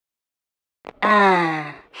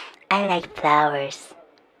Ah, I like flowers.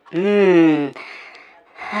 Mmm.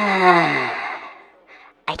 Ah,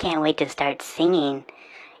 I can't wait to start singing.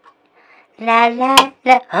 La la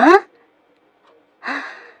la. Huh?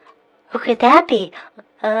 Who could that be?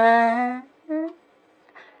 Uh.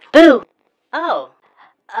 Boo! Oh.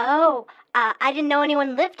 Oh. I didn't know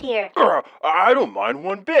anyone lived here. I don't mind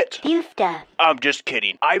one bit. Bufta. I'm just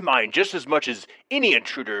kidding. I mind just as much as any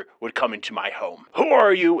intruder would come into my home. Who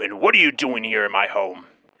are you and what are you doing here in my home?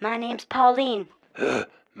 My name's Pauline.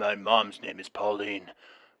 My mom's name is Pauline.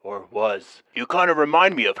 Or was. You kind of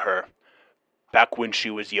remind me of her. Back when she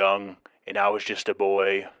was young and I was just a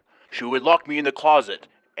boy. She would lock me in the closet,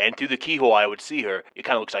 and through the keyhole I would see her. It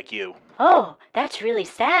kind of looks like you. Oh, that's really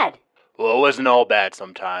sad. Well, it wasn't all bad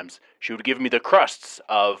sometimes. She would give me the crusts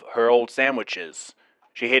of her old sandwiches.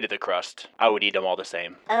 She hated the crust. I would eat them all the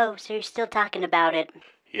same. Oh, so you're still talking about it.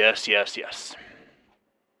 Yes, yes, yes.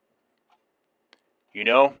 You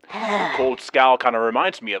know, the cold scowl kind of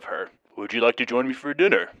reminds me of her. Would you like to join me for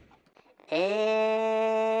dinner?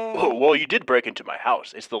 Oh, well, you did break into my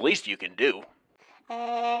house. It's the least you can do.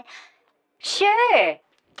 Sure.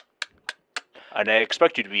 And I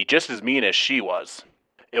expect you to be just as mean as she was.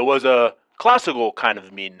 It was a classical kind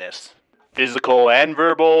of meanness. Physical and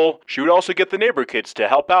verbal. She would also get the neighbor kids to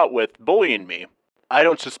help out with bullying me. I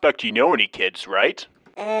don't suspect you know any kids, right?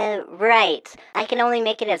 Right. I can only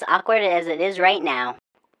make it as awkward as it is right now.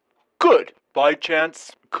 Good. By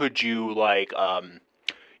chance, could you,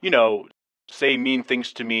 say mean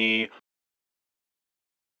things to me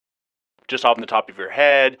just off the top of your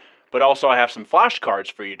head? But also I have some flashcards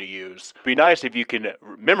for you to use. It'd be nice if you can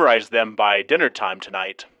memorize them by dinner time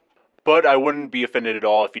tonight. But I wouldn't be offended at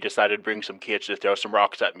all if you decided to bring some kids to throw some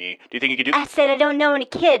rocks at me. Do you think you could do— I said I don't know any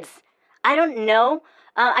kids. I don't know.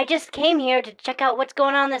 I just came here to check out what's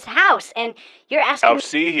going on in this house, and you're asking Oh, me—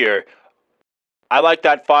 see here. I like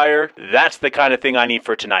that fire. That's the kind of thing I need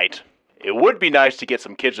for tonight. It would be nice to get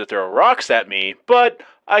some kids to throw rocks at me, but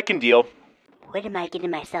I can deal. What am I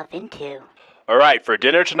getting myself into? Alright, for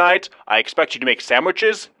dinner tonight, I expect you to make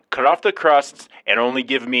sandwiches, cut off the crusts, and only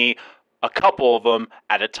give me a couple of them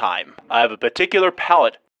at a time. I have a particular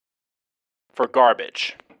palate for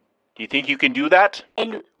garbage. Do you think you can do that?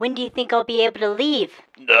 And when do you think I'll be able to leave?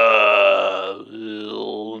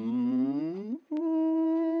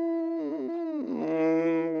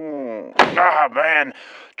 Ah, man.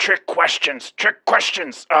 Trick questions.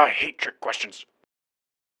 I hate trick questions.